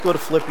Go to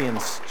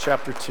Philippians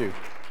chapter 2.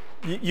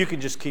 You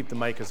can just keep the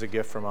mic as a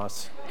gift from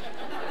us.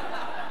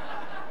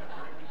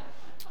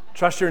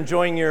 Trust you're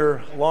enjoying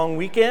your long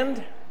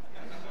weekend.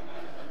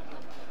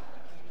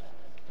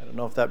 I don't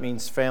know if that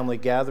means family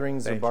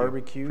gatherings or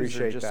barbecues.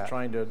 Appreciate or just that.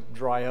 trying to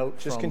dry out.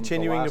 Just from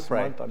continuing the to last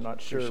pray. month. I'm not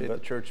sure, Appreciate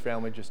but the church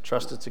family. Just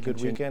trust it's a good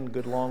continue. weekend,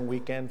 good long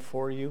weekend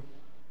for you.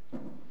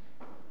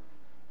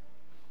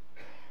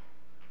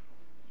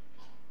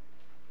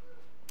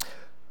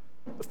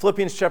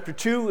 Philippians chapter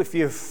 2, if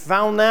you've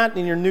found that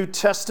in your New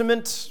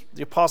Testament,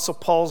 the Apostle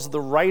Paul's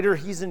the writer.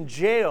 He's in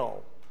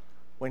jail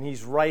when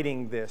he's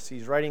writing this.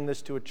 He's writing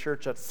this to a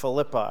church at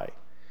Philippi.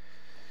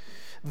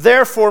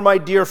 Therefore, my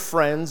dear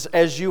friends,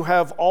 as you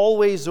have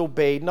always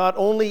obeyed, not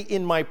only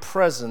in my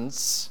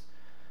presence,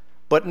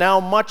 but now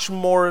much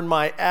more in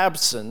my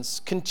absence,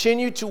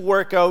 continue to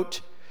work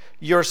out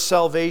your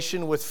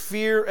salvation with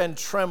fear and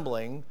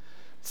trembling,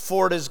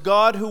 for it is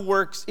God who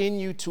works in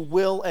you to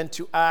will and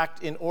to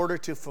act in order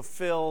to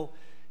fulfill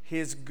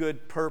his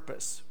good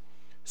purpose.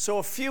 So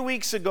a few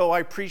weeks ago,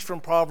 I preached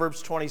from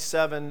Proverbs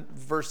 27,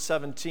 verse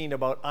 17,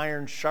 about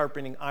iron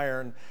sharpening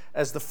iron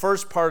as the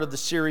first part of the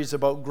series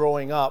about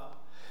growing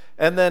up.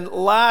 And then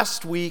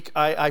last week,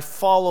 I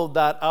followed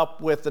that up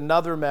with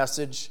another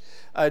message,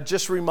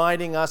 just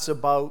reminding us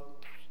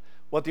about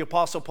what the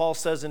Apostle Paul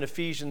says in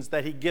Ephesians,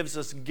 that he gives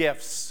us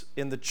gifts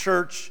in the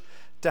church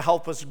to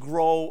help us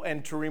grow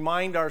and to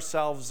remind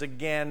ourselves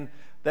again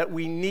that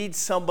we need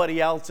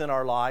somebody else in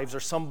our lives or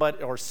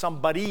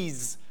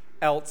somebody's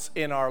else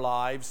in our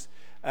lives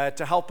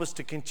to help us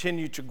to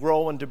continue to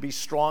grow and to be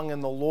strong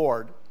in the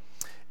Lord.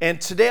 And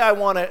today I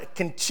want to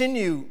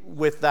continue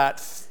with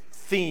that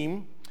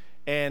theme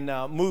and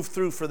move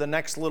through for the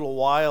next little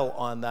while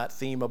on that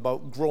theme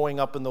about growing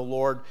up in the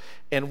Lord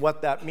and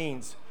what that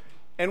means.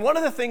 And one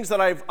of the things that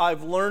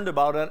I've learned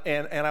about it,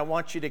 and I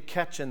want you to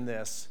catch in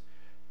this,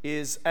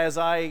 is as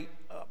I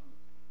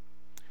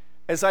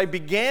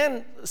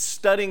began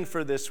studying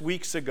for this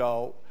weeks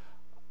ago,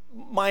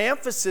 my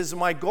emphasis,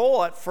 my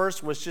goal at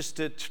first was just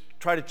to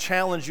try to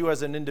challenge you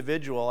as an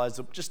individual, as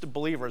just a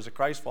believer, as a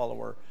Christ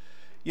follower,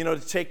 to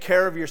take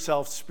care of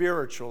yourself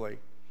spiritually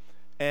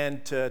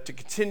and to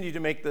continue to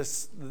make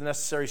the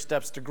necessary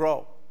steps to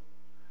grow.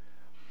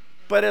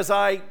 But as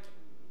I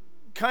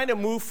kind of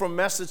move from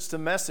message to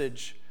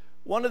message,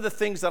 one of the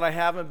things that I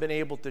haven't been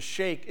able to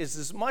shake is,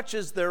 as much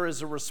as there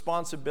is a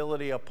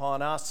responsibility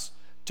upon us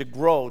to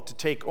grow, to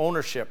take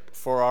ownership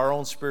for our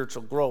own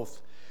spiritual growth,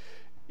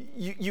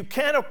 you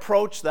can't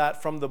approach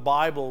that from the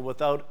Bible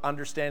without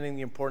understanding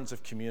the importance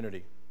of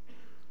community.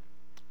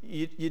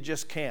 You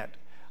just can't.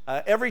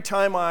 Every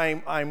time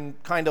I'm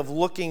kind of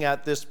looking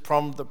at this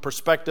from the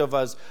perspective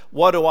as,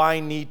 what do I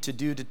need to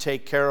do to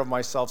take care of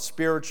myself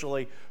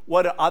spiritually?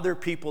 What do other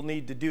people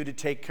need to do to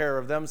take care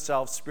of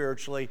themselves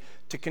spiritually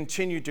to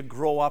continue to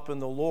grow up in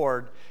the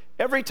Lord?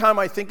 Every time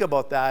I think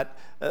about that,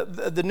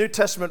 the New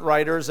Testament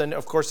writers, and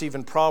of course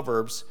even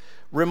Proverbs,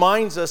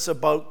 reminds us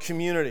about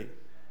community,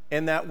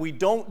 and that we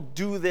don't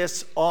do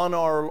this on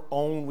our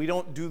own, we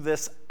don't do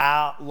this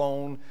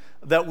alone,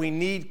 that we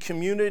need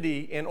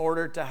community in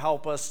order to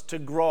help us to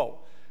grow.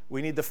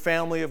 We need the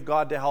family of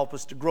God to help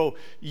us to grow.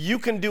 You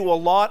can do a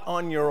lot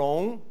on your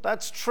own,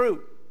 that's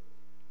true.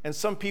 And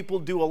some people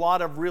do a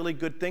lot of really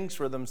good things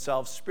for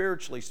themselves,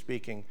 spiritually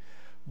speaking.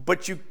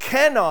 But you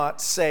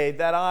cannot say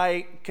that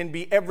I can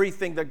be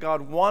everything that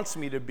God wants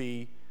me to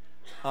be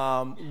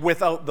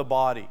without the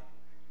body.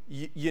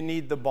 You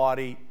need the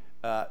body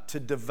to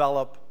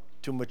develop,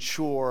 to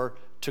mature,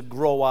 to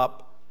grow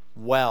up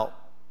well.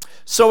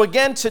 So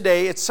again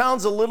today, it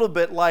sounds a little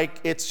bit like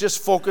it's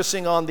just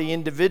focusing on the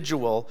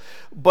individual,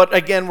 but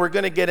again, we're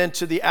going to get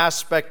into the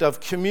aspect of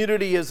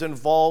community is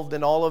involved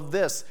in all of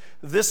this.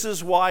 This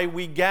is why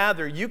we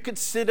gather. You could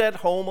sit at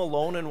home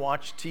alone and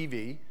watch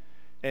TV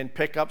and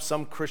pick up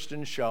some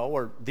Christian show,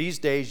 or these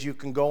days you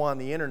can go on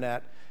the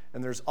internet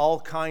and there's all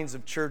kinds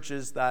of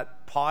churches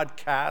that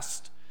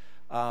podcast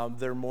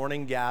their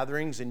morning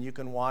gatherings, and you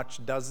can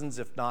watch dozens,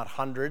 if not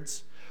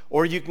hundreds.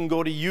 Or you can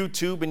go to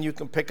YouTube and you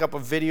can pick up a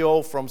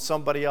video from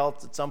somebody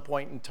else at some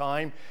point in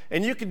time.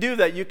 And you could do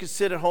that. You could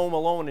sit at home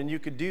alone and you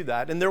could do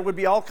that. And there would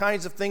be all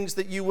kinds of things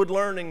that you would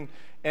learn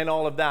and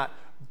all of that.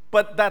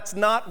 But that's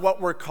not what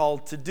we're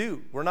called to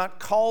do. We're not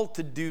called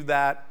to do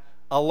that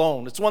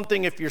alone. It's one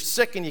thing if you're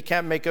sick and you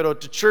can't make it out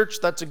to church,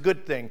 that's a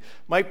good thing.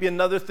 Might be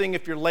another thing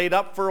if you're laid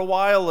up for a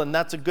while, and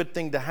that's a good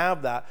thing to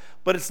have that.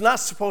 But it's not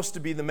supposed to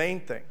be the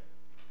main thing.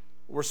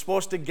 We're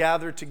supposed to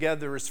gather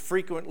together as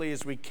frequently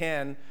as we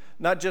can,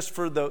 not just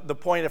for the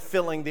point of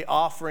filling the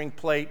offering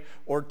plate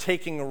or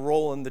taking a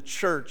role in the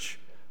church,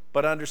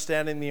 but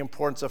understanding the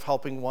importance of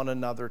helping one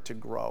another to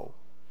grow.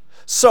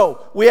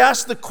 So we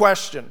ask the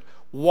question,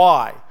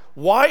 why?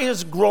 Why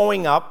is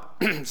growing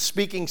up,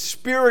 speaking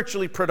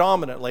spiritually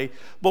predominantly,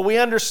 but we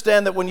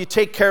understand that when you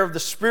take care of the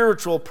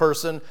spiritual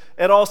person,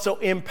 it also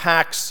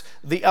impacts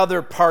the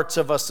other parts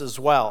of us as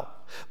well.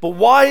 But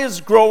why is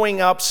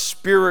growing up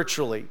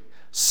spiritually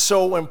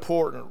so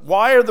important?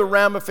 Why are the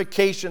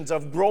ramifications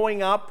of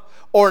growing up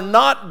or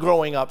not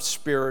growing up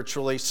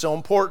spiritually so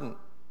important?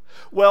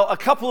 Well, a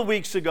couple of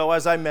weeks ago,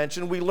 as I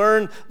mentioned, we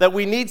learned that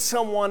we need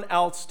someone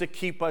else to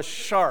keep us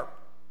sharp.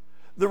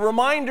 The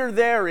reminder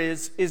there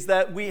is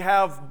that we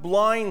have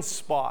blind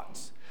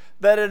spots,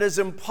 that it is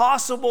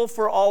impossible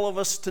for all of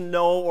us to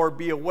know or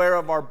be aware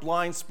of our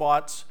blind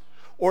spots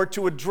or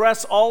to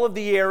address all of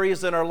the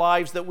areas in our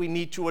lives that we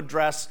need to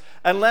address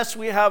unless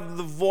we have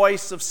the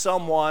voice of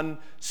someone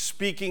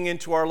speaking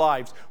into our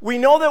lives. We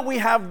know that we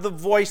have the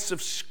voice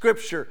of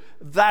Scripture.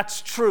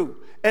 That's true.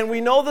 And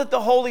we know that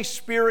the Holy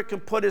Spirit can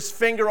put his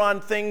finger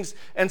on things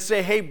and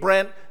say, hey,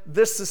 Brent,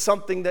 this is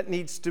something that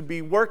needs to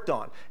be worked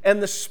on.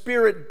 And the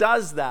Spirit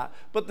does that.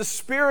 But the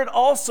Spirit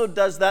also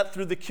does that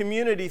through the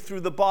community,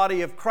 through the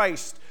body of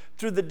Christ,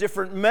 through the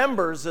different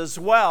members as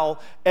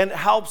well, and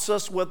helps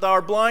us with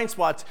our blind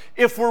spots.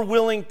 If we're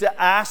willing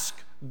to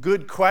ask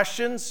good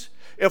questions,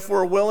 if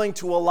we're willing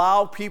to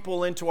allow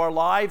people into our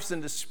lives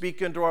and to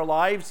speak into our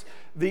lives,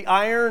 the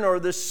iron or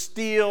the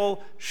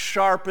steel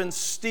sharpens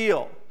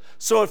steel.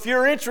 So if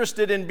you're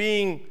interested in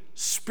being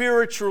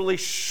spiritually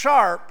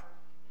sharp,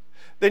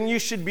 then you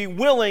should be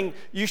willing,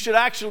 you should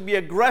actually be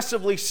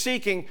aggressively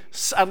seeking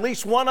at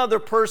least one other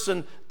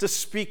person to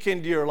speak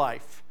into your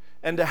life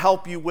and to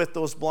help you with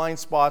those blind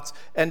spots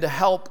and to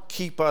help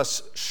keep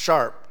us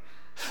sharp.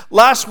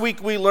 Last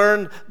week we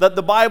learned that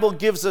the Bible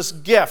gives us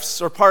gifts,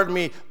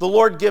 the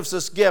Lord gives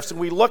us gifts. And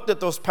we looked at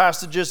those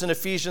passages in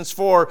Ephesians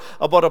 4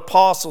 about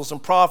apostles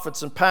and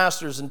prophets and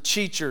pastors and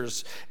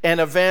teachers and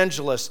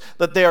evangelists,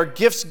 that they are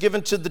gifts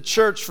given to the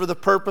church for the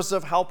purpose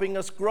of helping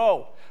us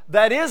grow.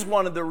 That is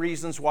one of the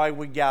reasons why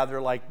we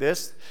gather like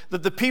this,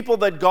 that the people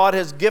that God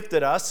has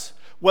gifted us,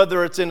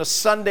 whether it's in a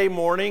Sunday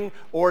morning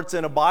or it's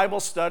in a Bible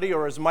study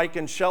or as Mike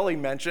and Shelley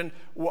mentioned,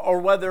 or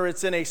whether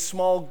it's in a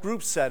small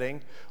group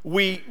setting,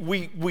 we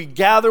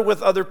gather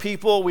with other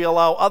people, we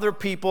allow other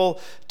people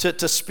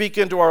to speak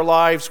into our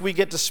lives, we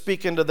get to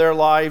speak into their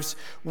lives,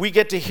 we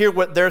get to hear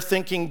what they're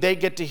thinking, they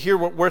get to hear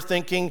what we're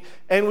thinking,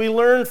 and we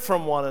learn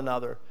from one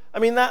another. I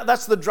mean,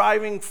 that's the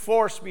driving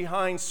force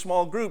behind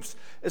small groups,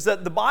 is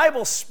that the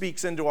Bible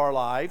speaks into our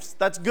lives.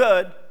 That's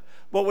good.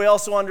 But we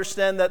also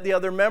understand that the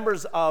other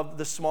members of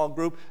the small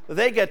group,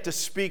 they get to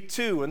speak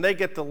too, and they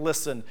get to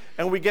listen,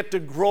 and we get to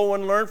grow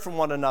and learn from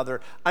one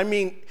another. I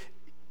mean,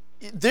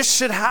 this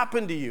should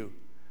happen to you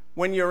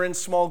when you're in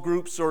small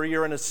groups or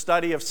you're in a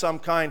study of some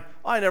kind.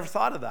 Oh, I never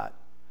thought of that.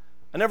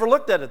 I never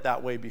looked at it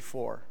that way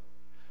before.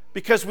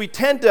 Because we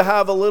tend to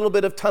have a little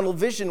bit of tunnel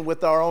vision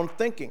with our own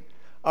thinking,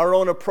 our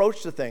own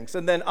approach to things.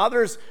 And then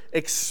others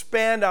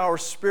expand our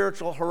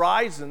spiritual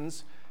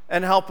horizons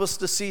and help us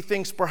to see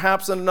things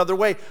perhaps in another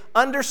way.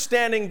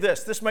 Understanding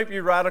this might be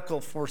radical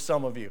for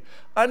some of you.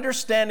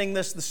 Understanding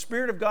this, the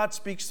Spirit of God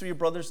speaks through your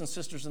brothers and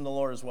sisters in the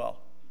Lord as well.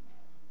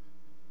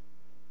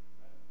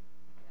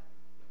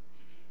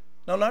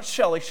 No, not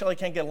Shelley. Shelley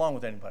can't get along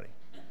with anybody.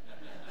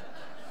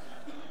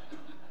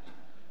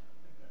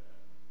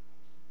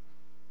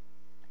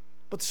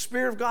 But the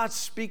Spirit of God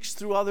speaks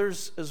through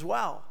others as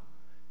well.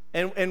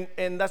 And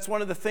that's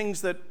one of the things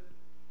that,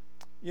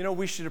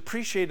 we should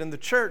appreciate in the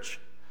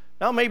church.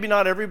 Now, maybe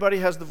not everybody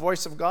has the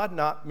voice of God.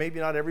 Maybe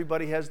not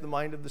everybody has the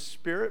mind of the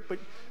Spirit,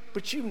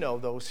 but you know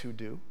those who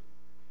do.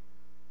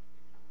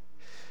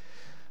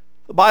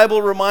 The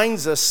Bible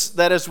reminds us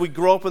that as we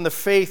grow up in the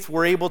faith,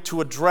 we're able to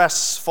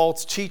address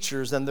false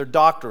teachers and their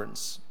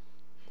doctrines.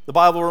 The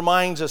Bible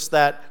reminds us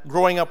that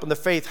growing up in the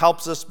faith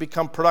helps us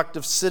become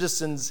productive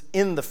citizens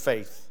in the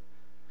faith.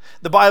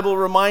 The Bible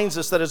reminds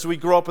us that as we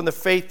grow up in the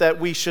faith, that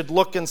we should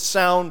look and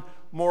sound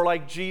more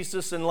like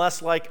Jesus and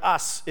less like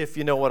us, if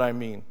you know what I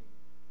mean.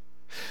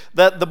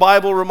 That the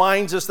Bible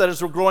reminds us that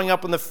as we're growing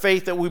up in the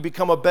faith, that we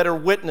become a better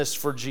witness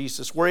for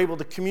Jesus. We're able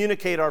to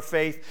communicate our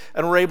faith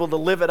and we're able to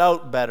live it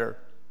out better.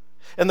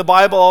 And the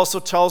Bible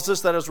also tells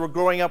us that as we're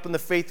growing up in the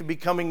faith and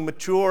becoming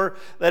mature,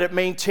 that it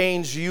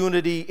maintains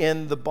unity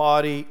in the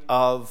body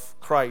of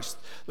Christ.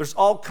 There's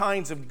all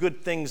kinds of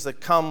good things that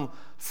come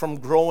from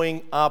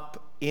growing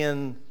up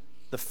in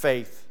the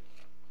faith.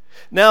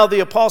 Now,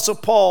 the Apostle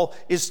Paul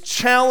is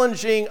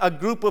challenging a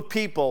group of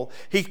people.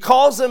 He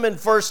calls them in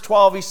verse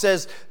 12, he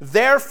says,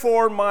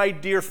 therefore, my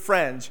dear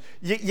friends.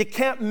 You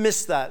can't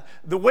miss that.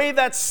 The way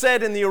that's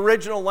said in the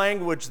original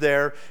language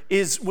there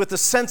is with a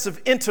sense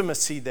of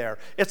intimacy there.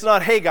 It's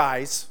not, hey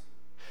guys.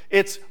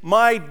 It's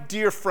my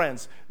dear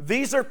friends.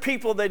 These are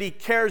people that he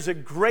cares a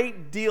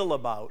great deal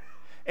about.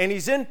 And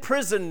he's in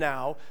prison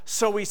now,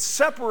 so he's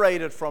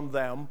separated from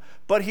them,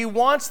 but he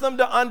wants them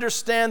to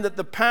understand that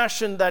the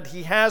passion that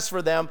he has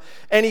for them.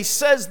 And he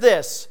says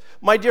this,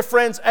 my dear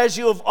friends, as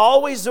you have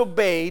always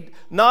obeyed,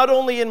 not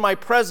only in my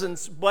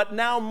presence, but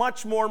now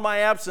much more in my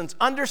absence.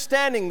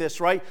 Understanding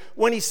this, right?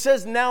 When he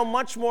says now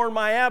much more in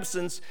my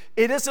absence,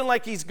 it isn't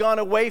like he's gone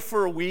away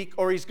for a week,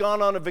 or he's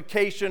gone on a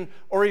vacation,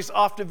 or he's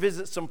off to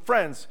visit some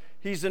friends.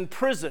 He's in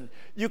prison.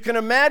 You can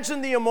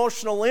imagine the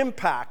emotional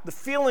impact, the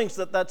feelings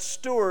that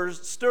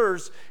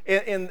stirs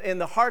in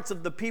the hearts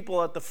of the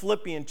people at the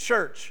Philippian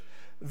church.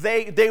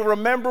 They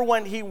remember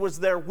when he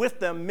was there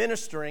with them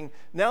ministering.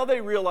 Now they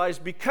realize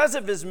because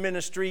of his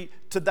ministry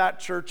to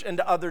that church and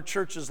to other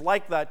churches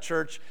like that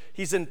church,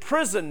 he's in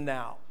prison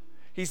now.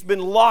 He's been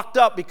locked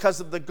up because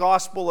of the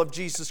gospel of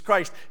Jesus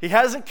Christ. He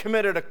hasn't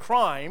committed a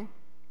crime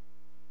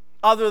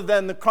other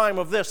than the crime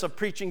of this, of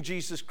preaching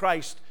Jesus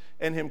Christ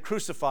and him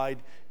crucified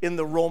in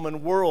the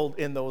Roman world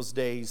in those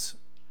days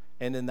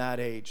and in that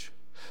age.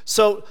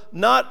 So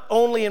not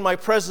only in my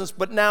presence,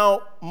 but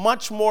now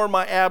much more in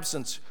my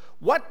absence.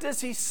 What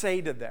does he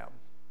say to them?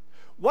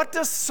 What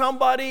does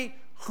somebody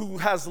who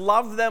has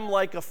loved them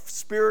like a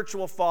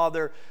spiritual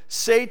father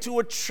say to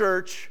a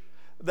church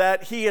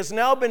that he has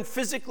now been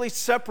physically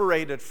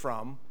separated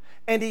from,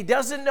 and he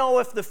doesn't know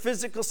if the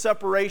physical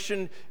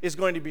separation is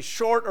going to be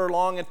short or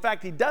long? In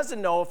fact, he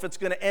doesn't know if it's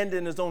going to end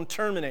in his own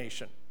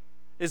termination,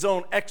 his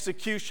own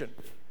execution.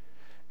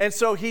 And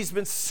so he's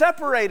been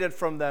separated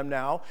from them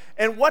now.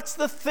 And what's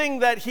the thing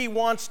that he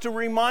wants to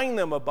remind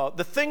them about?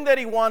 The thing that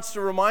he wants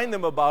to remind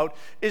them about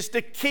is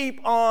to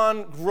keep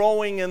on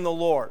growing in the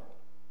Lord.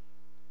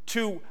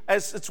 To,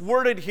 as it's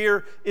worded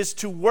here, is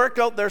to work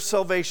out their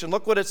salvation.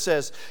 Look what it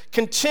says.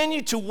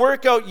 Continue to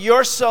work out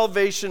your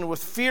salvation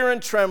with fear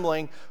and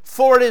trembling,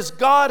 for it is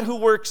God who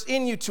works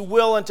in you to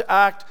will and to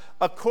act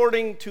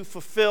according to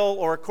fulfill,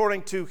 or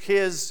according to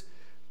his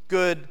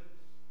good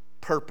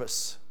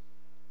purpose.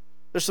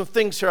 There's some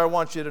things here I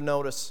want you to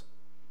notice.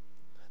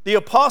 The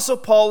Apostle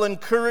Paul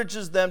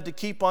encourages them to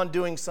keep on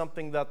doing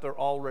something that they're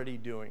already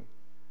doing.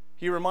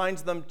 He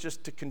reminds them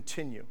just to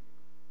continue.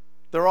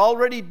 They're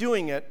already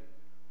doing it,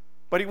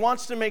 but he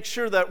wants to make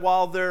sure that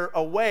while they're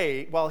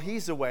away, while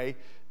he's away,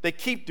 they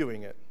keep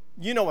doing it.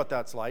 You know what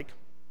that's like.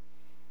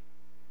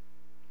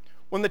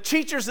 When the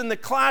teacher's in the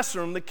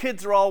classroom, the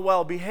kids are all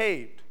well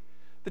behaved.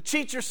 The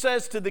teacher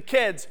says to the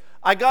kids,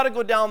 I got to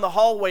go down the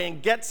hallway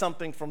and get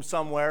something from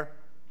somewhere.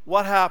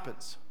 What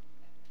happens?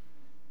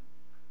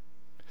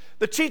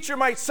 The teacher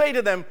might say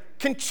to them,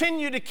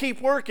 continue to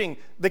keep working.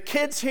 The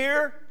kids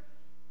here,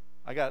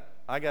 I got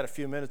a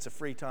few minutes of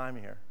free time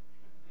here.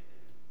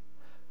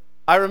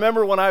 I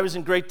remember when I was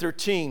in grade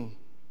 13,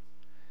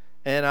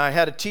 and I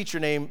had a teacher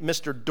named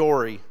Mr.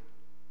 Dory.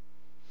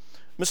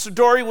 Mr.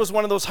 Dory was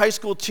one of those high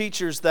school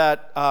teachers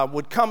that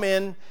would come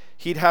in.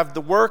 He'd have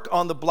the work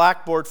on the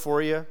blackboard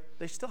for you.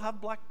 They still have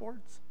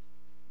blackboards?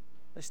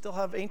 They still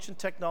have ancient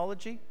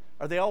technology?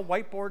 Are they all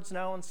whiteboards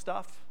now and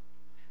stuff?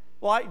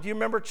 Well, do you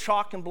remember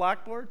chalk and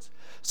blackboards?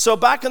 So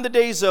back in the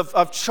days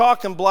of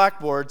chalk and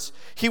blackboards,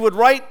 he would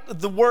write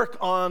the work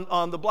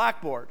on the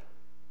blackboard.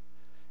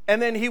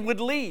 And then he would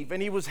leave,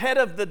 and he was head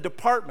of the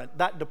department,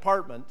 that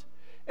department.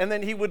 And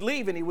then he would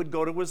leave, and he would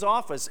go to his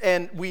office.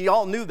 And we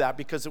all knew that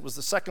because it was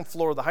the second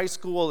floor of the high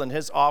school, and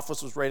his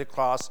office was right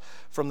across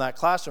from that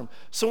classroom.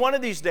 So one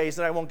of these days,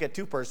 and I won't get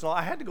too personal,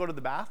 I had to go to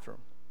the bathroom.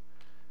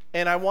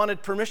 And I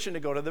wanted permission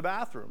to go to the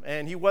bathroom.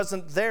 And he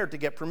wasn't there to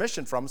get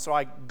permission from, so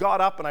I got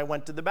up and I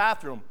went to the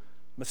bathroom.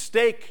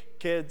 Mistake,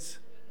 kids.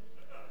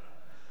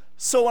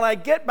 So when I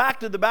get back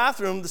to the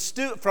bathroom,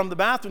 from the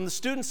bathroom, the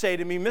students say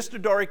to me,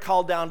 Mr. Dory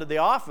called down to the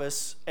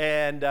office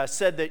and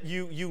said that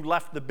you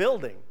left the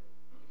building.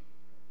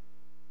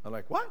 I'm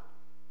like, what?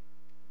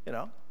 You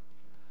know.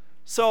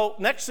 So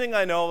next thing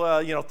I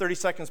know, 30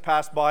 seconds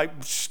pass by,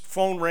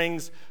 phone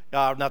rings,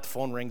 not the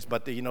phone rings,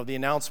 but the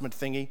announcement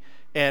thingy.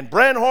 And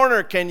Brent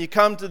Horner, can you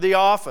come to the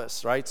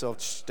office, right? So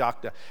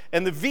doctor.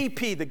 And the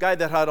VP, the guy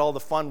that had all the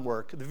fun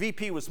work, the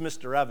VP was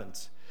Mr.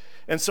 Evans.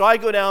 And so I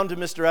go down to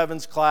Mr.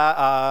 Evans'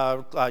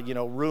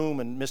 room,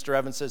 and Mr.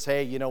 Evans says,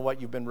 hey, you know what,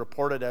 you've been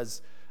reported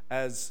as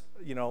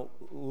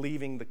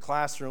leaving the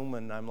classroom.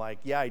 And I'm like,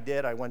 yeah, I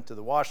did. I went to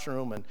the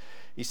washroom. And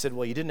he said,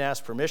 well, you didn't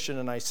ask permission.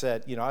 And I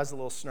said, I was a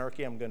little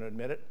snarky. I'm going to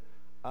admit it.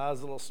 I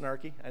was a little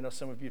snarky. I know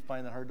some of you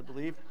find that hard to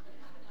believe.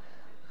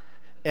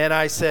 And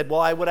I said, well,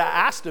 I would have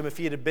asked him if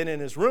he had been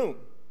in his room.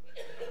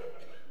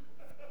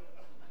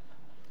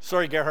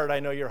 Sorry, Gerhard,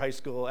 I know you're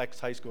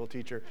ex-high school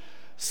teacher.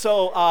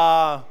 So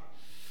I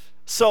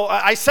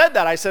said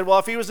that. I said, well,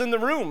 if he was in the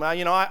room,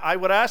 I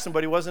would ask him,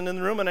 but he wasn't in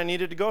the room, and I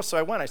needed to go, so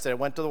I went. I said, I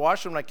went to the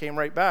washroom, and I came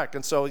right back.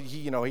 And so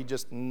he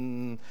just,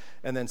 and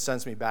then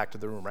sends me back to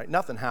the room, right?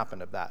 Nothing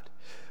happened of that.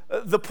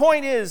 The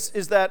point is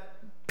that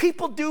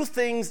people do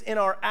things in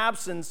our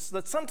absence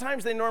that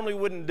sometimes they normally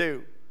wouldn't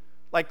do,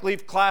 like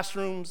leave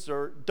classrooms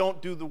or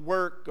don't do the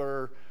work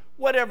or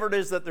whatever it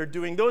is that they're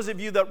doing. Those of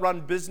you that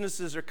run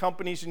businesses or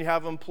companies and you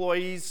have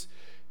employees,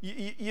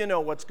 you know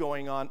what's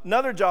going on.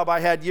 Another job I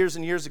had years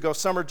and years ago,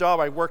 summer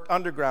job, I worked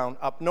underground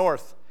up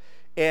north.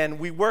 And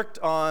we worked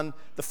on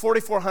the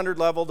 4,400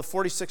 level, the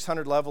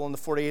 4,600 level, and the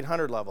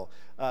 4,800 level.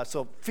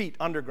 So feet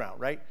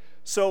underground, right?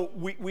 So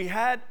we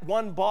had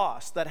one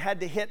boss that had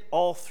to hit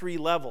all three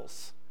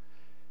levels.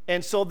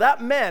 And so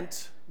that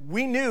meant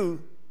we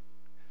knew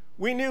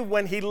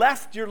when he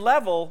left your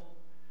level,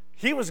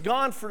 he was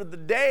gone for the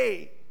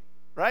day,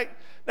 right?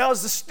 Now,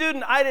 as a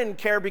student, I didn't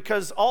care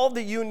because all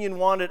the union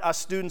wanted us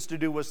students to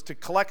do was to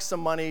collect some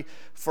money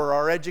for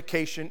our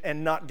education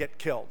and not get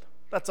killed.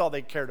 That's all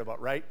they cared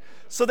about, right?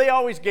 So they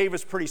always gave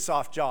us pretty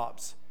soft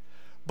jobs.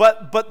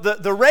 But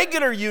the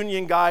regular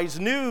union guys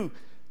knew,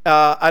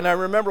 and I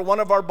remember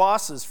one of our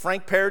bosses,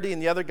 Frank Parody,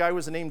 and the other guy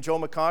was named Joe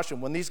McCaution.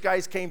 When these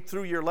guys came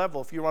through your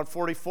level, if you were on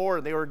 44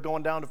 and they were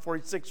going down to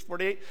 46,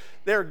 48,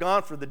 they were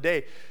gone for the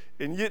day.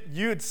 And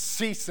you'd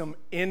see some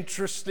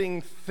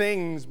interesting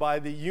things by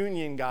the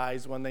union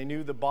guys when they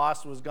knew the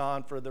boss was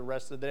gone for the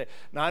rest of the day.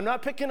 Now, I'm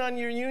not picking on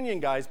your union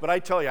guys, but I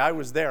tell you, I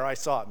was there. I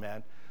saw it,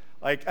 man.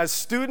 Like, as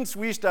students,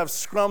 we used to have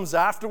scrums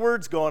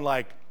afterwards going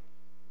like,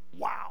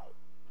 wow.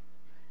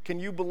 Can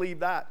you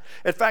believe that?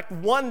 In fact,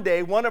 one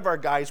day, one of our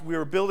guys, we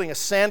were building a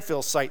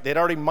sandfill site. They'd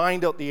already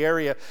mined out the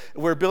area.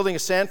 We were building a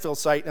sandfill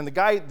site, and the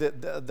guy,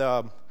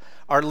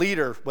 our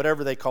leader,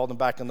 whatever they called him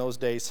back in those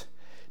days,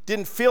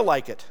 didn't feel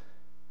like it.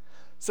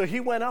 So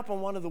he went up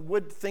on one of the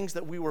wood things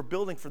that we were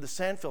building for the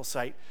sandfill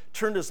site,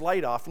 turned his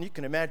light off, and you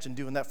can imagine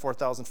doing that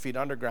 4,000 feet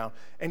underground,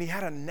 and he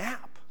had a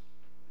nap,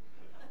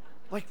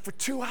 like for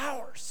 2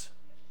 hours.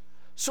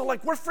 So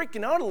like we're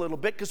freaking out a little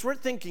bit because we're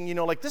thinking,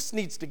 like this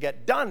needs to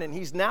get done, and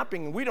he's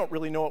napping, and we don't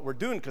really know what we're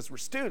doing because we're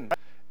students.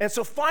 And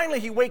so finally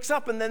he wakes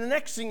up, and then the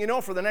next thing you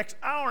know, for the next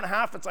hour and a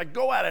half, it's like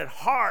go at it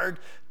hard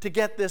to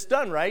get this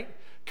done, right?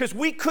 Because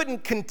we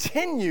couldn't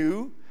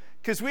continue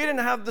because we didn't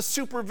have the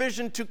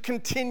supervision to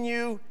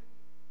continue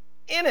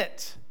in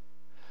it.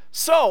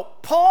 So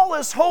Paul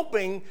is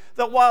hoping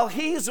that while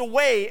he's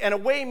away, and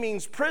away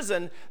means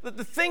prison, that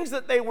the things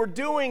that they were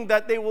doing,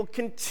 that they will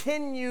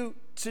continue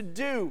to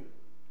do.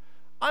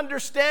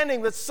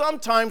 Understanding that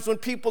sometimes when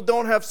people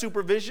don't have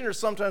supervision, or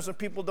sometimes when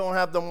people don't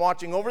have them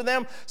watching over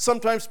them,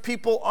 sometimes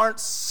people aren't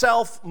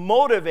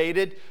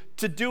self-motivated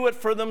to do it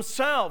for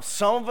themselves.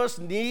 Some of us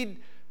need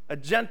a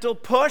gentle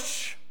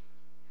push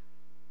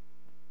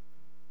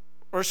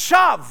or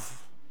shove.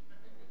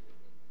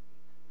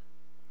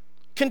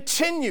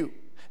 Continue.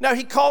 Now,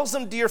 he calls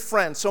them dear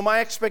friends, so my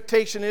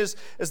expectation is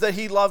that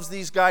he loves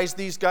these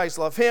guys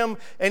love him,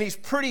 and he's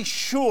pretty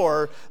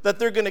sure that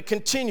they're going to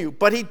continue.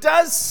 But he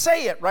does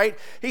say it, right?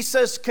 He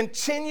says,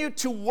 continue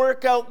to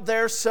work out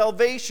their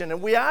salvation.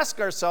 And we ask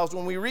ourselves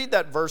when we read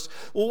that verse,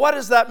 well, what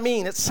does that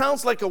mean? It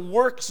sounds like a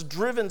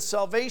works-driven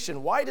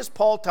salvation. Why does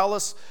Paul tell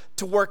us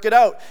to work it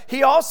out?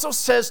 He also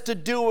says to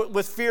do it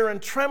with fear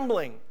and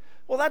trembling.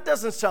 Well, that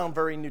doesn't sound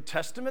very New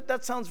Testament.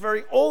 That sounds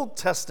very Old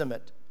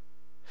Testament.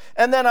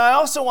 And then I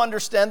also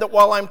understand that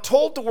while I'm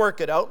told to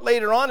work it out,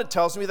 later on it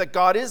tells me that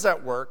God is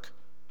at work,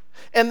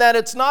 and that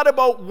it's not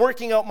about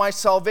working out my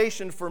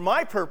salvation for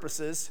my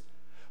purposes,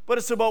 but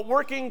it's about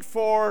working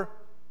for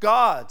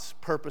God's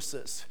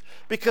purposes.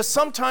 Because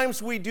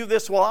sometimes we do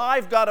this, well,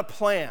 I've got a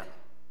plan.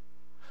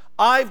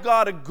 I've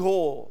got a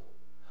goal.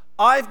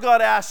 I've got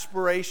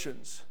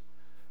aspirations.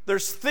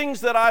 There's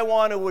things that I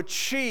want to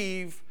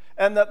achieve,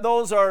 and that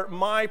those are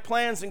my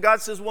plans. And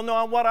God says, well,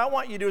 no, what I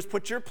want you to do is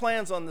put your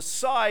plans on the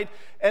side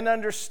and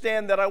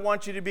understand that I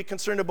want you to be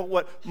concerned about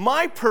what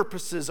my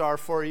purposes are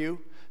for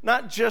you,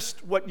 not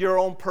just what your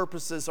own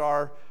purposes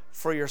are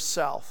for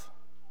yourself.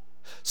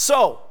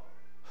 So,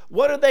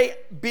 what are they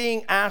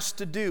being asked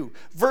to do?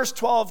 Verse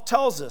 12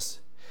 tells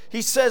us,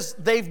 he says,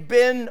 they've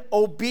been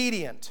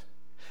obedient.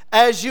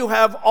 As you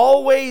have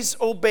always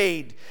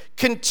obeyed,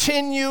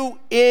 continue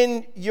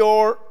in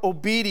your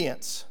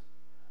obedience.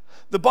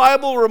 The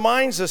Bible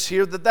reminds us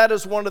here that that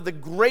is one of the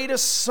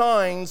greatest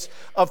signs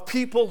of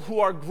people who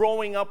are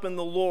growing up in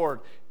the Lord,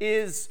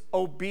 is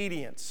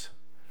obedience.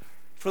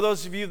 For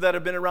those of you that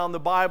have been around the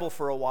Bible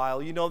for a while,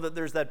 you know that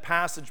there's that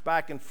passage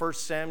back in 1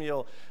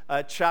 Samuel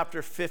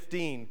chapter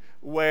 15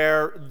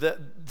 where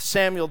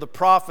Samuel the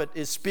prophet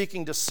is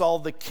speaking to Saul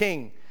the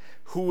king,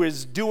 who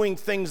is doing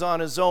things on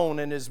his own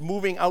and is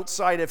moving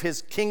outside of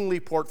his kingly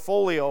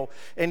portfolio,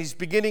 and he's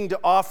beginning to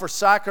offer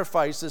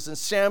sacrifices, and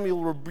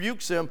Samuel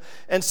rebukes him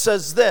and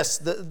says this,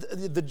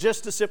 the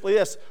gist is simply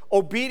this: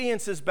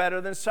 obedience is better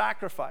than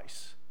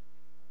sacrifice.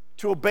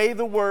 To obey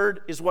the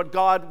word is what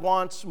God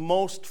wants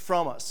most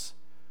from us.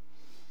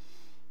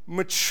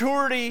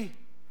 Maturity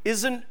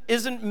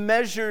isn't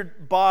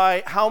measured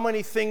by how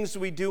many things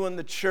we do in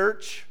the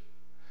church.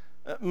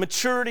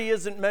 Maturity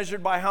isn't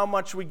measured by how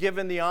much we give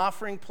in the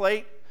offering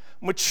plate.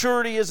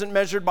 Maturity isn't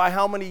measured by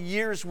how many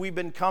years we've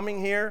been coming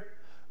here.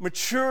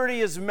 Maturity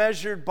is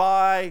measured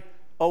by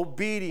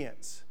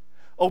obedience.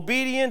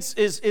 Obedience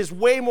is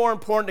way more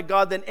important to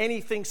God than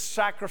anything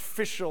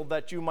sacrificial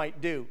that you might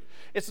do.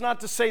 It's not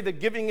to say that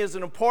giving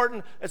isn't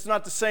important. It's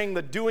not to saying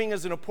that doing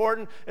isn't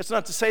important. It's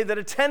not to say that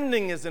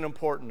attending isn't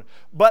important.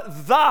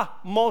 But the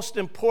most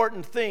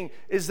important thing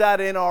is that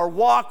in our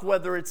walk,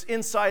 whether it's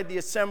inside the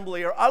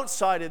assembly or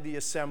outside of the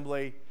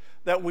assembly,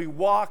 that we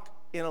walk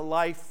in a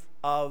life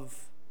of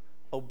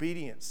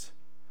obedience.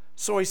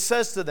 So he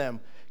says to them,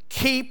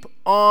 keep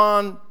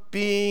on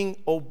being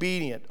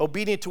obedient.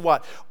 Obedient to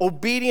what?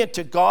 Obedient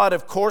to God,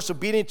 of course.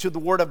 Obedient to the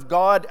Word of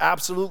God,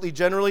 absolutely,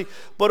 generally.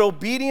 But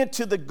obedient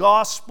to the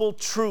gospel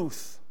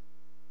truth.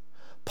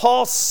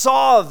 Paul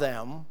saw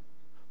them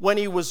when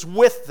he was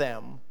with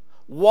them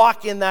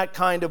walk in that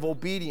kind of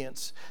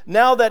obedience.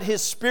 Now that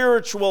his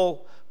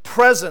spiritual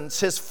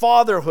presence, his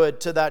fatherhood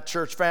to that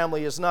church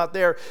family is not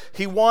there,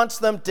 he wants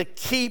them to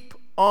keep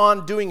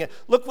on doing it.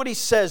 Look what he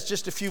says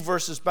just a few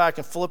verses back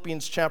in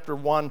Philippians chapter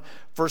 1,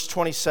 verse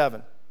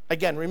 27.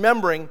 Again,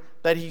 remembering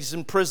that he's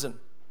in prison.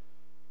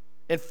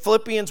 In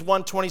Philippians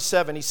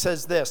 1:27, he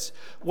says this,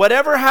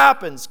 "Whatever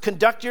happens,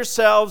 conduct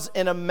yourselves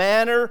in a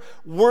manner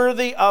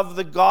worthy of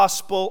the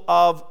gospel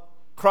of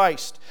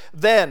Christ.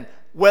 Then,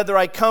 whether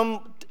I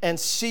come and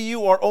see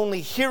you or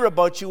only hear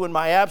about you in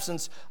my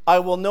absence, I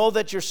will know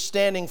that you're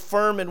standing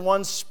firm in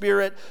one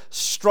spirit,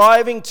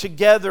 striving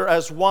together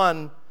as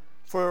one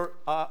for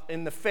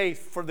in the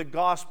faith for the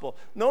gospel."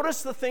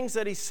 Notice the things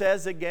that he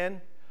says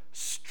again.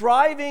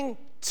 Striving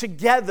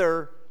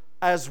together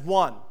as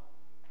one.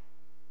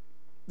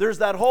 There's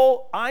that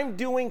whole, I'm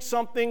doing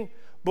something,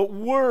 but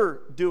we're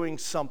doing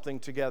something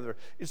together.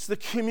 It's the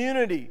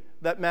community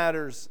that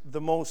matters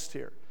the most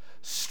here.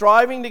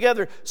 Striving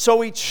together. So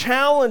he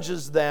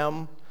challenges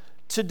them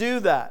to do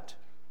that.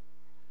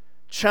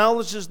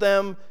 Challenges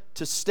them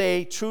to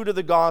stay true to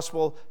the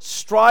gospel,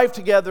 strive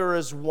together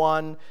as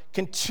one,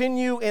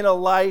 continue in a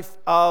life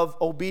of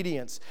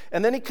obedience.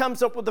 And then he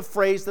comes up with the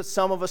phrase that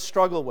some of us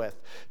struggle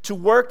with, to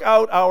work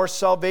out our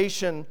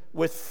salvation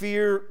with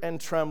fear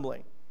and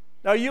trembling.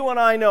 Now, you and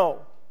I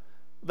know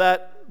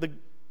that the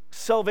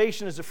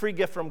salvation is a free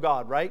gift from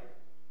God, right?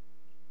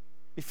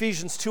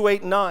 Ephesians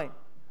 2:8-9.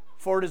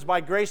 "For it is by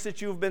grace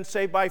that you have been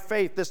saved by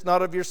faith. This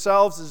not of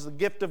yourselves is the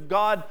gift of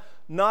God,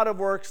 not of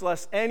works,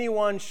 lest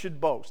anyone should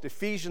boast."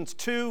 Ephesians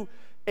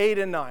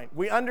 2:8-9.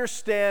 We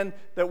understand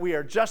that we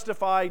are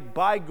justified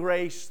by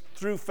grace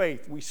through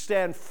faith. We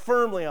stand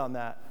firmly on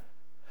that.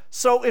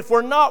 So if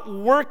we're not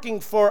working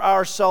for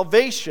our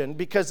salvation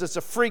because it's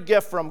a free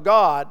gift from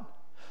God,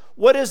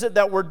 what is it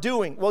that we're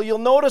doing? Well, you'll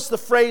notice the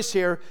phrase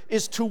here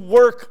is to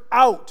work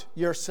out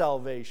your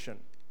salvation.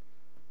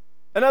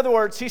 In other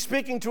words, he's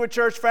speaking to a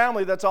church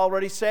family that's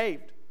already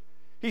saved.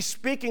 He's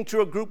speaking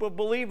to a group of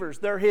believers.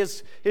 They're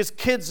his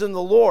kids in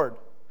the Lord.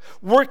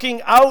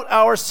 Working out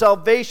our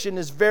salvation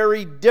is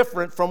very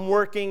different from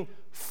working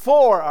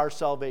for our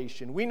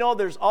salvation. We know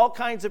there's all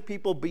kinds of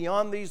people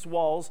beyond these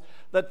walls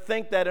that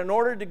think that in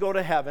order to go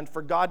to heaven,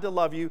 for God to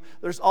love you,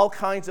 there's all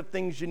kinds of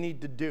things you need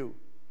to do.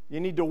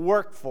 You need to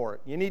work for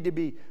it. You need to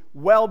be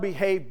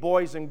well-behaved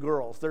boys and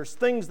girls. There's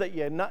things that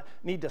you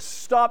need to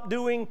stop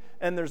doing,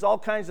 and there's all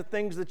kinds of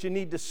things that you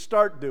need to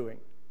start doing.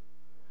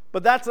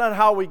 But that's not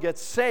how we get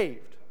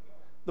saved.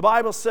 The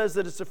Bible says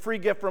that it's a free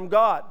gift from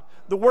God.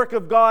 The work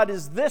of God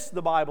is this,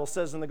 the Bible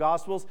says in the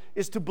Gospels,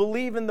 is to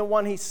believe in the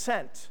one he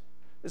sent.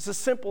 It's as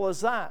simple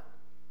as that.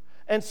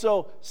 And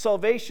so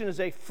salvation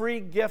is a free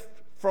gift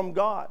from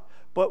God.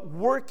 But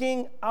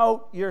working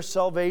out your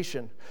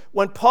salvation.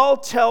 When Paul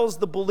tells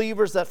the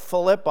believers at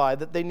Philippi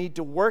that they need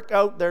to work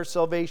out their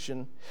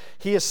salvation,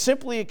 he is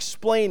simply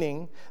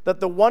explaining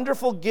that the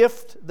wonderful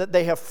gift that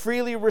they have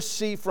freely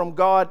received from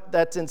God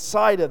that's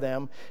inside of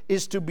them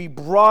is to be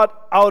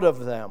brought out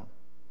of them.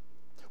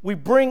 We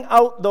bring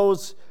out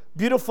those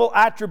beautiful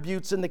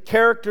attributes and the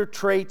character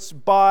traits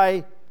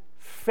by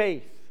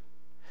faith.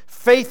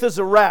 Faith is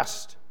a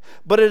rest,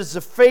 but it is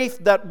a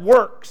faith that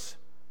works,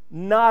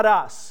 not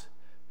us.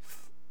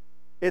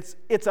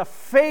 It's a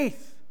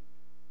faith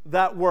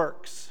that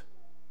works,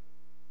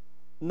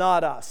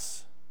 not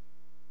us.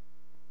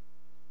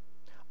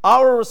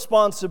 Our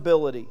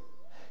responsibility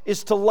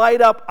is to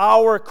light up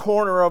our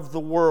corner of the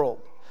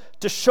world,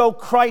 to show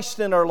Christ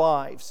in our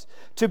lives,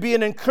 to be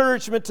an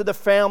encouragement to the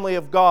family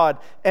of God,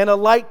 and a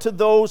light to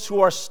those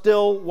who are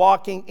still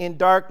walking in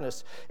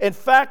darkness. In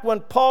fact, when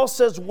Paul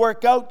says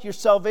work out your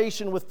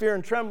salvation with fear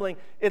and trembling,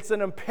 it's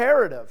an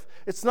imperative.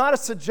 It's not a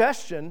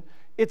suggestion.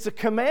 It's a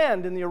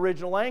command in the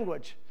original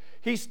language.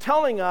 He's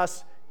telling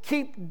us,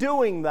 keep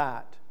doing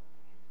that.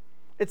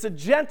 It's a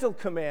gentle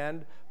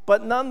command,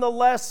 but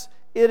nonetheless,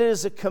 it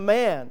is a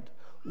command.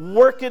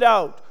 Work it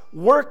out.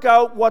 Work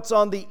out what's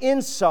on the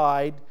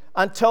inside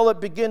until it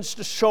begins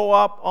to show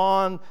up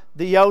on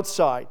the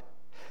outside.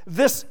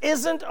 This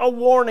isn't a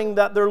warning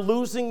that they're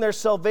losing their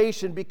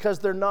salvation because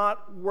they're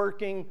not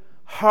working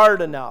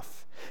hard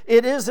enough.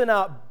 It isn't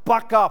a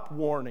buck up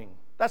warning.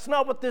 That's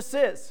not what this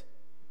is.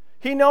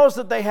 He knows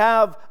that they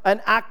have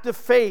an active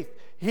faith.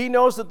 He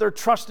knows that they're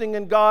trusting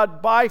in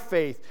God by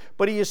faith,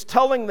 but he is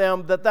telling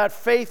them that that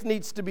faith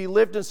needs to be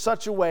lived in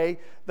such a way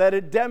that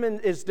it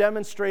is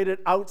demonstrated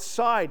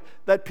outside,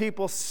 that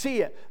people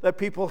see it, that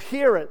people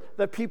hear it,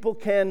 that people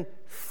can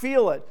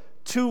feel it,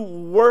 to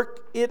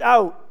work it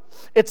out.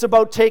 It's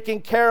about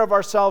taking care of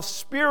ourselves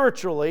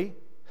spiritually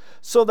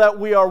so that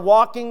we are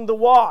walking the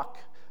walk,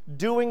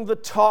 doing the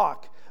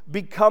talk,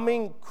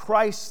 becoming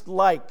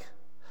Christ-like.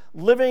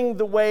 Living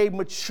the way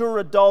mature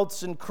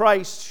adults in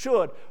Christ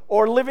should,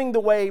 or living the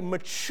way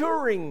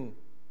maturing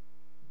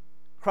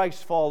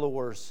Christ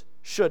followers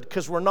should,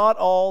 because we're not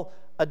all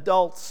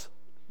adults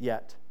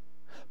yet.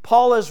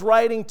 Paul is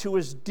writing to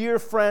his dear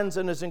friends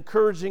and is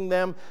encouraging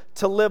them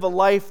to live a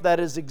life that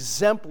is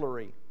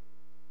exemplary,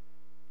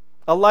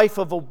 a life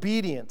of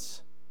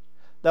obedience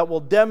that will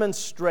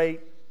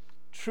demonstrate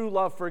true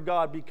love for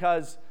God,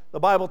 because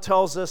the Bible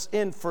tells us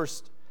in 1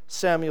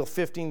 Samuel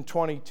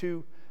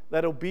 15:22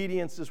 that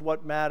obedience is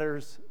what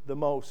matters the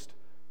most,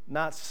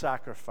 not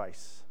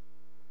sacrifice.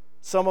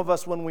 Some of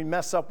us, when we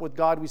mess up with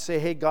God, we say,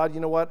 hey, God, you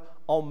know what?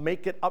 I'll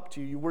make it up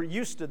to you. We're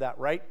used to that,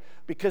 right?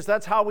 Because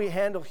that's how we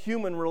handle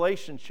human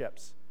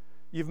relationships.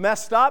 You've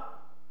messed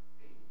up,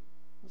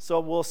 so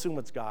we'll assume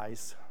it's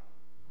guys.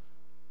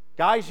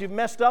 Guys, you've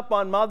messed up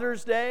on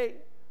Mother's Day,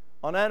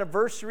 on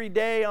anniversary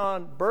day,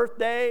 on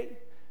birthday.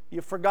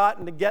 You've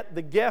forgotten to get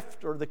the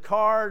gift or the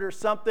card or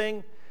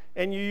something,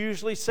 and you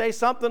usually say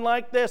something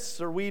like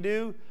this, or we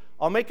do,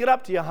 "I'll make it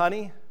up to you,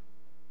 honey."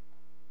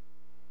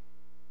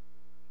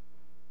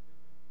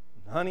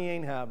 Honey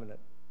ain't having it.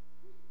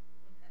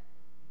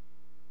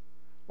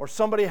 Or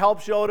somebody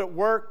helps you out at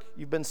work,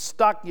 you've been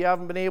stuck, you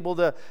haven't been able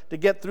to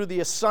get through the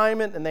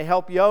assignment, and they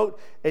help you out,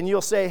 and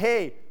you'll say,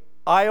 "Hey,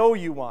 I owe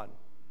you one.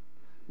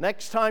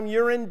 Next time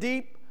you're in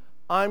deep,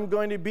 I'm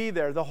going to be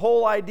there." The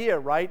whole idea,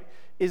 right,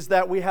 is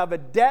that we have a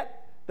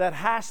debt that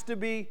has to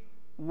be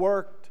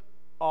worked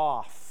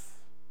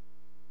off.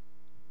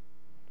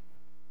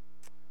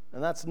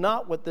 And that's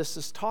not what this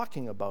is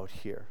talking about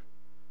here.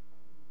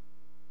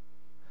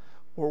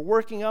 We're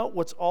working out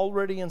what's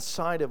already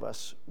inside of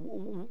us.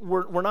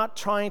 We're not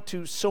trying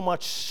to so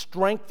much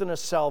strengthen a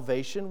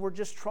salvation. We're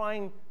just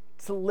trying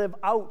to live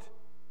out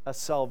a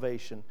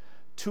salvation,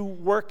 to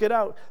work it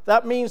out.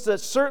 That means that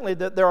certainly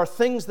that there are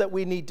things that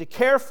we need to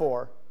care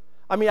for.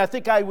 I mean, I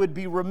think I would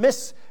be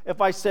remiss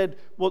if I said,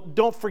 well,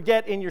 don't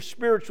forget in your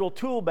spiritual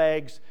tool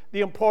bags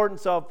the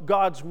importance of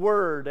God's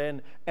Word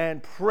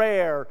and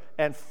prayer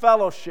and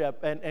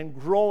fellowship and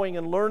growing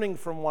and learning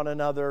from one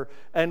another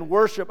and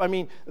worship. I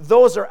mean,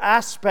 those are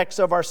aspects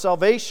of our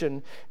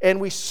salvation,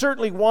 and we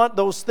certainly want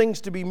those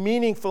things to be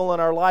meaningful in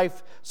our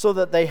life so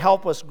that they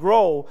help us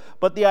grow.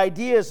 But the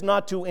idea is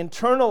not to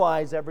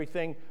internalize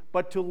everything,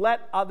 but to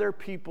let other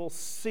people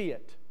see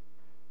it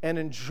and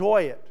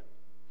enjoy it.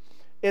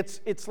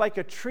 It's like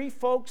a tree,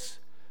 folks,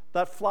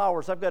 that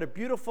flowers. I've got a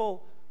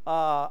beautiful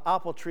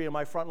apple tree in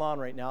my front lawn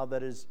right now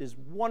that is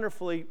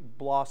wonderfully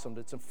blossomed.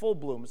 It's in full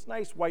bloom. It's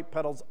nice white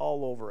petals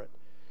all over it.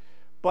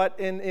 But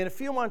in a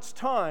few months'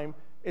 time,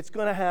 it's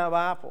going to have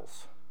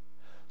apples.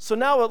 So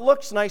now it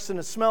looks nice and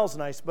it smells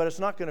nice, but it's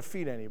not going to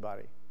feed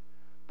anybody.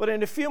 But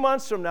in a few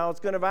months from now, it's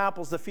going to have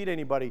apples to feed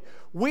anybody.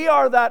 We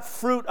are that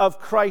fruit of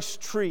Christ's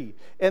tree.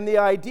 And the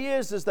idea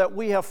is that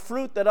we have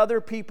fruit that other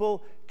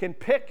people can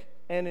pick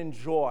and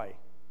enjoy,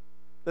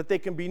 that they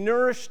can be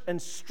nourished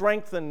and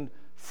strengthened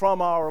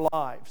from our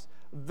lives.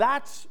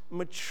 That's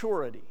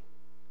maturity.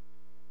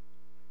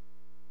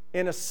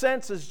 In a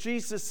sense, as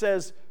Jesus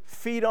says,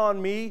 "Feed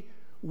on me,"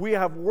 we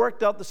have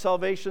worked out the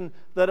salvation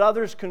that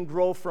others can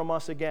grow from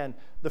us again.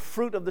 The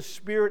fruit of the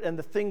Spirit and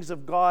the things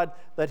of God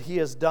that He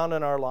has done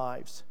in our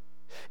lives.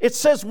 It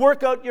says,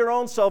 work out your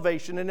own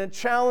salvation, and it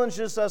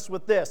challenges us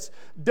with this.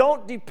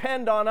 Don't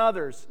depend on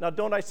others. Now,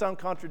 don't I sound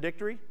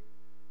contradictory?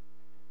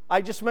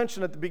 I just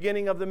mentioned at the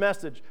beginning of the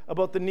message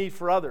about the need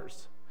for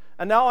others.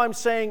 And now I'm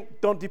saying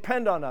don't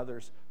depend on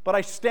others. But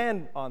I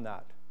stand on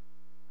that.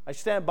 I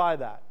stand by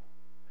that.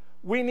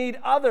 We need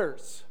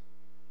others,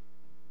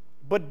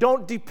 but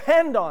don't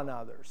depend on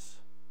others.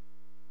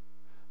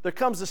 There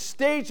comes a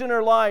stage in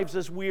our lives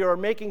as we are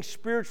making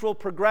spiritual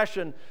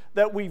progression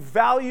that we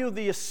value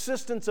the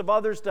assistance of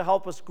others to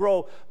help us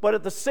grow. But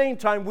at the same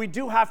time, we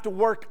do have to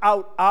work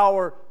out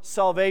our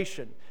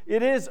salvation.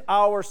 It is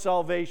our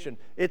salvation.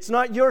 It's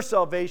not your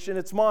salvation,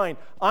 it's mine.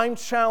 I'm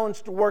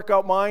challenged to work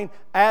out mine.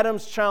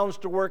 Adam's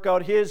challenged to work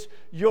out his.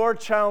 You're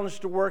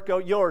challenged to work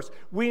out yours.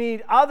 We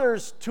need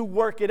others to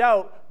work it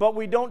out, but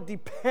we don't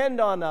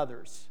depend on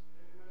others.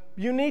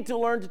 You need to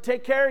learn to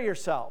take care of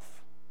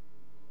yourself.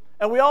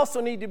 And we also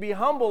need to be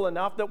humble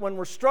enough that when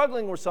we're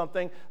struggling with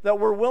something, that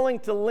we're willing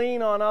to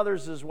lean on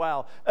others as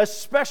well,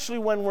 especially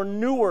when we're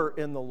newer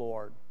in the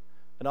Lord.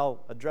 And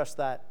I'll address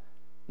that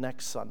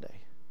next Sunday.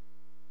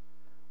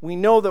 We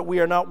know that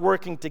we are not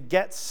working to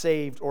get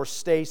saved or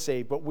stay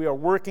saved, but we are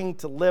working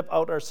to live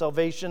out our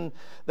salvation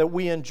that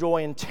we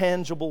enjoy in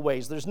tangible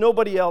ways. There's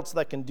nobody else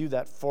that can do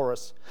that for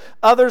us.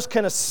 Others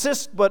can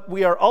assist, but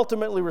we are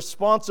ultimately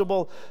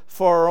responsible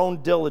for our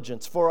own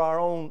diligence, for our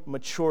own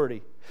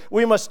maturity.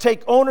 We must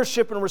take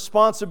ownership and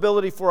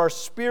responsibility for our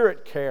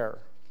spirit care.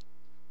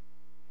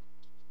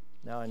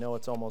 Now I know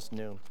it's almost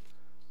noon.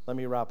 Let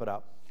me wrap it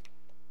up.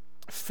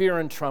 Fear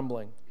and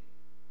trembling.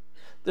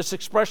 This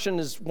expression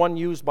is one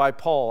used by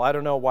Paul. I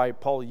don't know why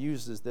Paul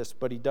uses this,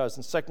 but he does.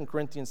 In 2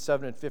 Corinthians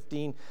 7 and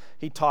 15,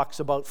 he talks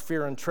about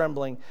fear and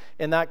trembling.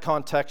 In that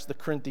context, the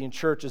Corinthian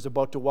church is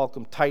about to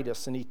welcome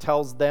Titus, and he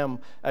tells them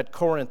at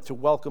Corinth to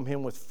welcome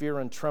him with fear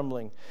and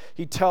trembling.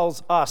 He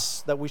tells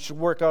us that we should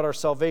work out our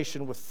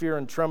salvation with fear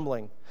and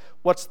trembling.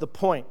 What's the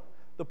point?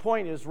 The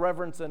point is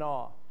reverence and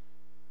awe.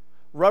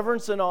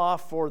 Reverence and awe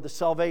for the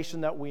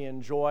salvation that we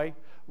enjoy.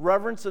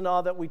 Reverence and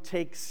awe that we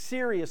take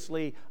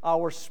seriously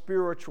our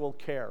spiritual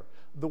care,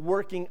 the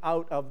working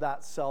out of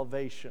that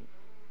salvation,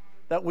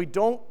 that we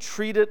don't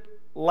treat it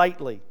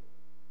lightly.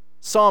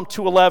 Psalm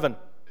 2:11,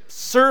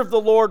 serve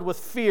the Lord with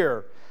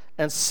fear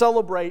and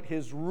celebrate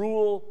His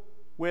rule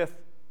with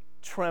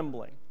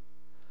trembling.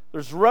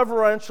 There's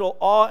reverential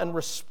awe and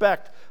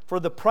respect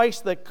for the price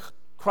that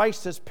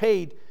Christ has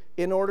paid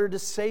in order to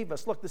save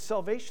us. Look, the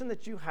salvation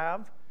that you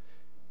have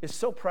is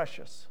so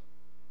precious.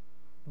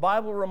 The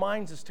Bible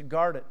reminds us to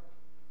guard it,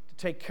 to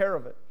take care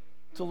of it,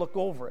 to look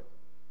over it,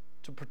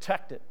 to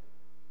protect it,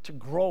 to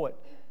grow it,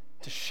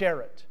 to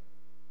share it.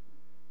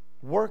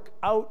 Work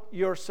out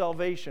your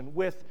salvation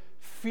with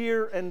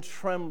fear and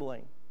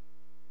trembling.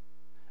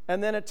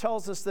 And then it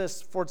tells us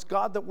this, for it's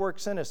God that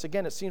works in us.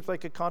 Again, it seems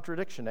like a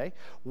contradiction, eh?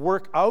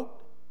 Work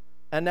out,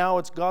 and now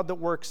it's God that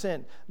works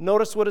in.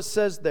 Notice what it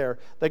says there,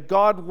 that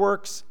God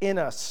works in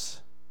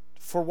us.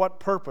 For what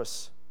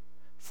purpose?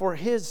 For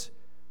His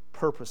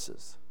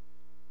purposes.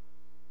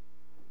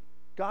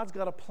 God's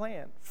got a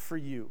plan for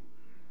you.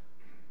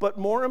 But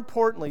more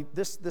importantly,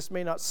 this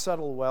may not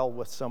settle well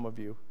with some of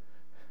you.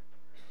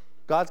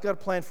 God's got a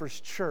plan for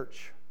His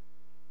church,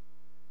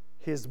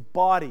 His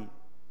body,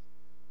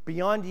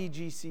 beyond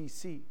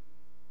EGCC.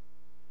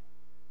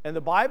 And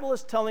the Bible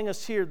is telling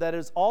us here that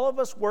as all of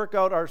us work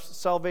out our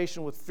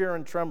salvation with fear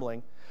and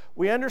trembling,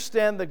 we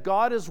understand that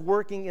God is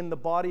working in the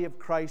body of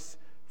Christ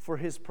for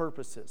His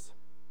purposes.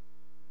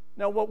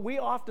 Now, what we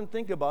often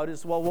think about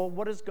is, well,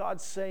 what is God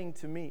saying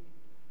to me?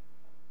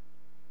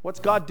 What's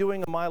God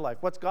doing in my life?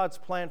 What's God's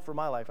plan for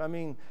my life? I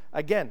mean,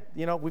 again,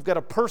 we've got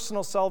a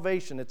personal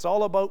salvation. It's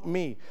all about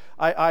me.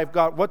 I've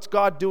got what's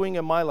God doing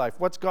in my life?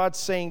 What's God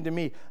saying to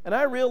me? And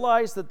I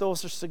realize that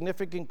those are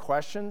significant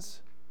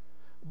questions.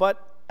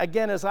 But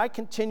again, as I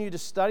continue to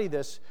study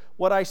this,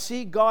 what I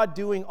see God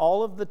doing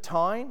all of the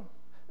time,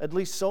 at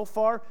least so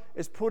far,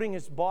 is putting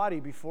His body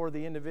before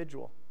the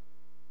individual.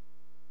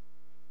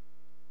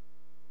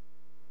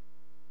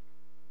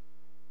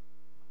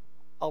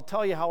 I'll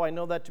tell you how I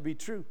know that to be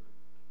true.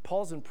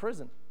 Paul's in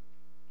prison.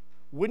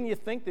 Wouldn't you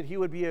think that he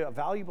would be a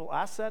valuable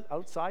asset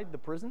outside the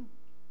prison?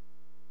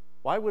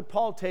 Why would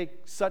Paul take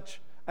such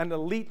an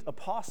elite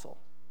apostle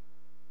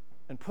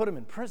and put him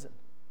in prison?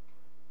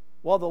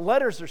 Well, the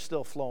letters are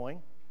still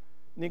flowing,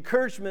 and the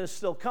encouragement is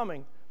still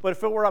coming, but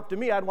if it were up to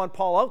me, I'd want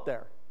Paul out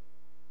there.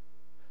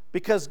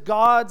 Because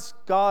God's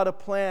got a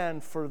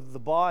plan for the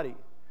body,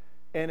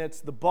 and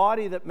it's the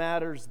body that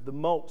matters the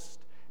most.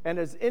 And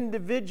as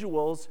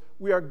individuals,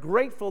 we are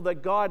grateful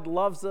that God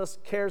loves us,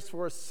 cares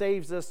for us,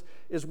 saves us,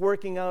 is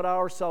working out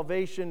our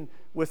salvation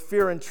with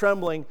fear and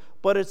trembling,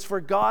 but it's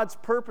for God's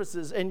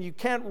purposes. And you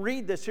can't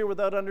read this here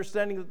without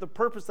understanding that the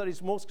purpose that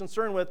He's most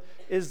concerned with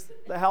is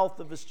the health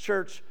of His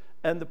church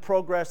and the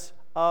progress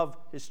of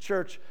His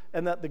church,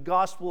 and that the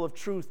gospel of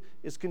truth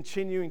is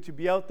continuing to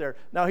be out there.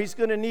 Now, He's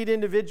going to need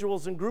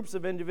individuals and groups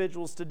of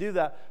individuals to do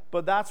that,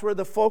 but that's where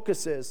the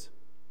focus is.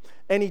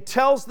 And He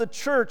tells the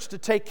church to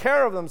take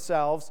care of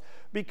themselves,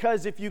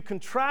 because if you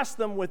contrast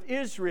them with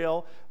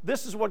Israel,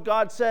 this is what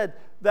God said,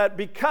 that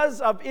because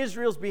of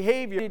Israel's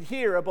behavior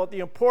here about the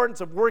importance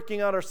of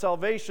working out our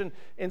salvation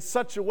in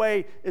such a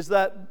way is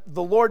that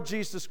the Lord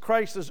Jesus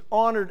Christ is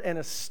honored and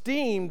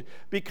esteemed,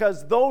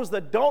 because those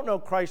that don't know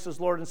Christ as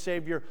Lord and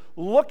Savior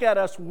look at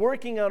us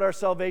working out our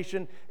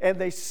salvation and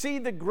they see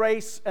the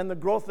grace and the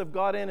growth of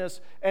God in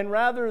us, and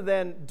rather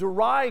than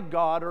deride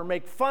God or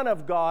make fun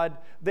of God,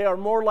 they are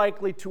more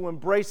likely to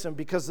embrace Him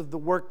because of the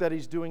work that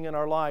He's doing in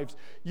our lives.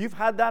 You've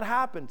had that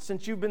happen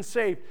since you've been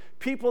saved.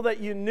 People that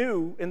you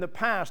knew in the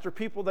past or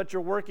people that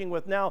you're working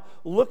with now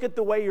look at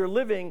the way you're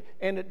living,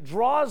 and it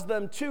draws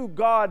them to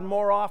God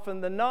more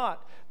often than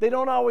not. They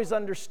don't always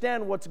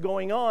understand what's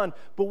going on,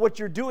 but what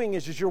you're doing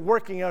is you're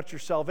working out your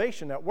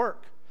salvation at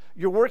work.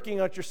 You're working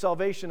out your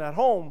salvation at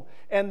home,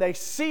 and they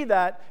see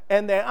that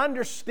and they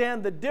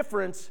understand the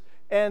difference,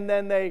 and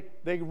then they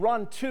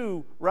run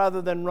to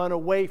rather than run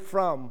away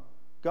from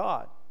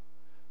God,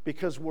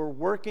 because we're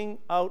working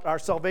out our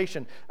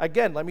salvation.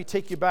 Again, let me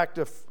take you back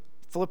to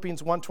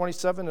Philippians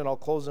 1:27, and I'll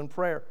close in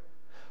prayer.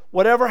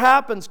 Whatever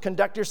happens,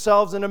 conduct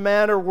yourselves in a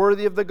manner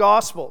worthy of the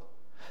gospel.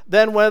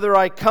 Then whether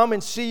I come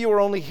and see you or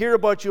only hear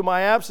about you in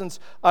my absence,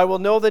 I will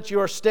know that you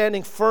are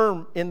standing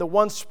firm in the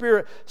one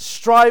Spirit,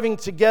 striving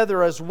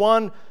together as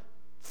one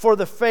for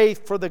the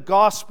faith, for the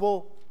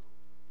gospel,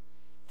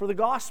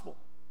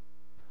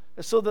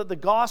 so that the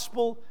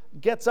gospel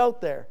gets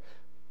out there.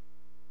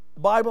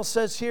 The Bible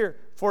says here,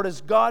 for it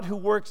is God who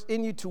works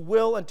in you to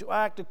will and to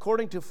act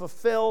according to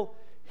fulfill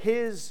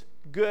His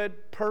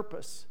good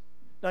purpose.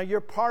 Now,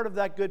 you're part of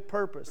that good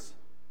purpose,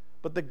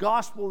 but the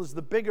gospel is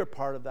the bigger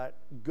part of that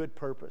good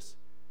purpose.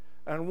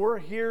 And we're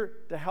here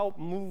to help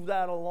move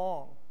that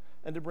along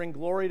and to bring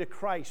glory to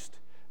Christ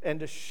and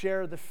to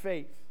share the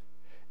faith.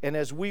 And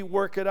as we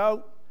work it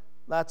out,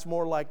 that's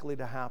more likely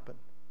to happen.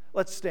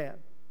 Let's stand.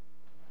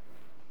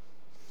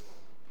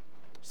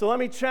 So let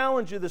me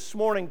challenge you this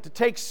morning to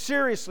take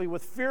seriously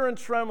with fear and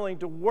trembling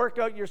to work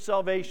out your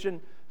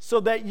salvation so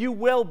that you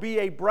will be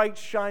a bright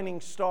shining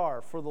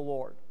star for the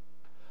Lord.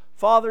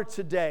 Father,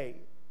 today,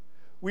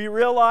 we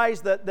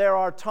realize that there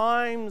are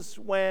times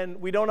when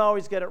we don't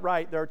always get it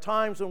right. There are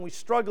times when we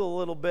struggle a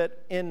little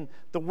bit in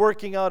the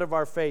working out of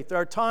our faith. There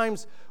are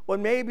times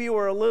when maybe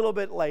we're a little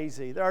bit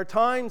lazy. There are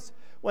times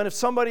when if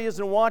somebody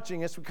isn't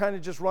watching us, we kind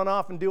of just run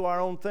off and do our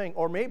own thing,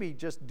 or maybe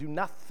just do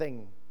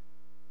nothing.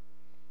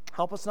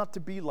 Help us not to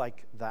be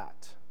like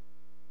that.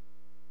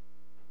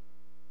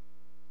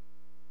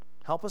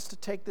 Help us to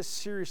take this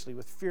seriously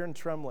with fear and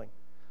trembling,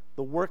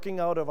 the working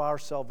out of our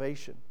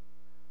salvation.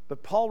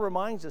 But Paul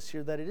reminds us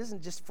here that it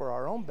isn't just for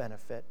our own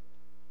benefit,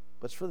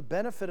 but it's for the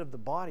benefit of the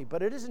body.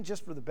 But it isn't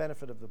just for the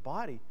benefit of the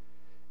body.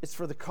 It's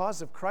for the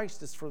cause of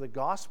Christ. It's for the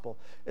gospel.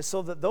 It's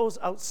so that those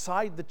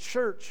outside the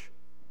church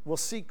will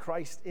see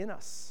Christ in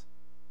us.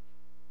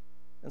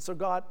 And so,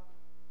 God,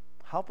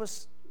 help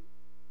us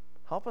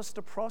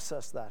to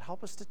process that.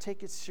 Help us to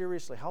take it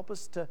seriously. Help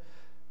us to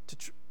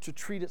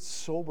treat it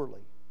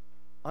soberly.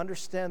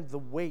 Understand the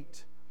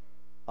weight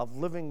of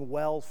living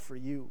well for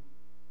you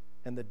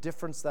and the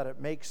difference that it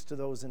makes to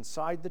those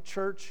inside the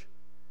church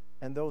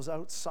and those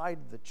outside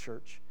the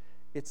church.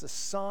 It's a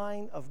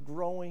sign of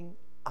growing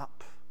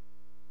up.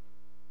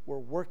 We're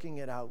working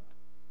it out,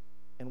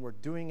 and we're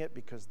doing it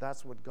because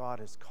that's what God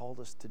has called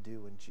us to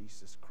do in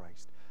Jesus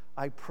Christ.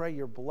 I pray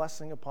your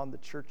blessing upon the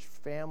church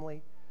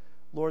family,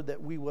 Lord,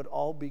 that we would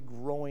all be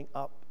growing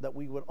up, that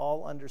we would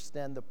all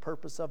understand the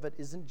purpose of it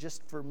isn't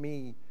just for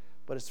me,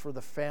 but it's for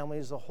the family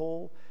as a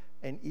whole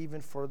and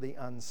even for the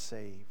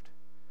unsaved.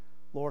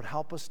 Lord,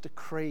 help us to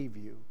crave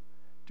you,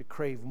 to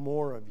crave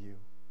more of you.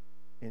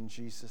 In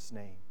Jesus'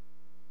 name,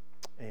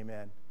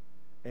 amen.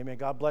 Amen.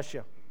 God bless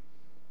you.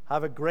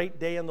 Have a great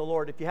day in the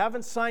Lord. If you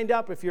haven't signed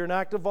up, if you're an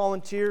active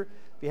volunteer,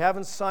 if you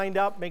haven't signed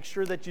up, make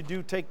sure that you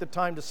do take the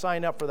time to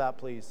sign up for that,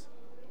 please.